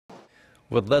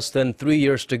With less than 3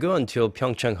 years to go until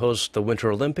Pyeongchang hosts the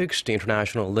Winter Olympics, the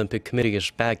International Olympic Committee is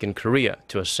back in Korea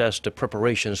to assess the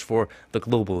preparations for the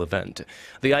global event.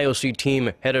 The IOC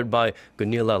team, headed by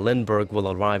Gunilla Lindberg,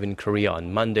 will arrive in Korea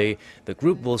on Monday. The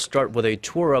group will start with a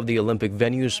tour of the Olympic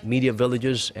venues, media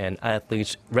villages, and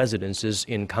athletes' residences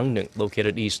in Gangneung,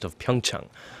 located east of Pyeongchang.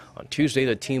 On Tuesday,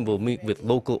 the team will meet with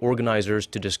local organizers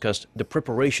to discuss the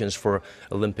preparations for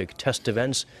Olympic test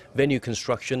events, venue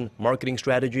construction, marketing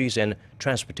strategies, and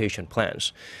transportation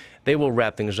plans. They will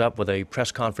wrap things up with a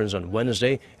press conference on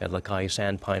Wednesday at Lakai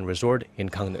Sandpine Resort in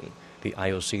Gangneung. The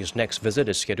IOC's next visit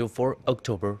is scheduled for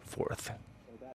October 4th.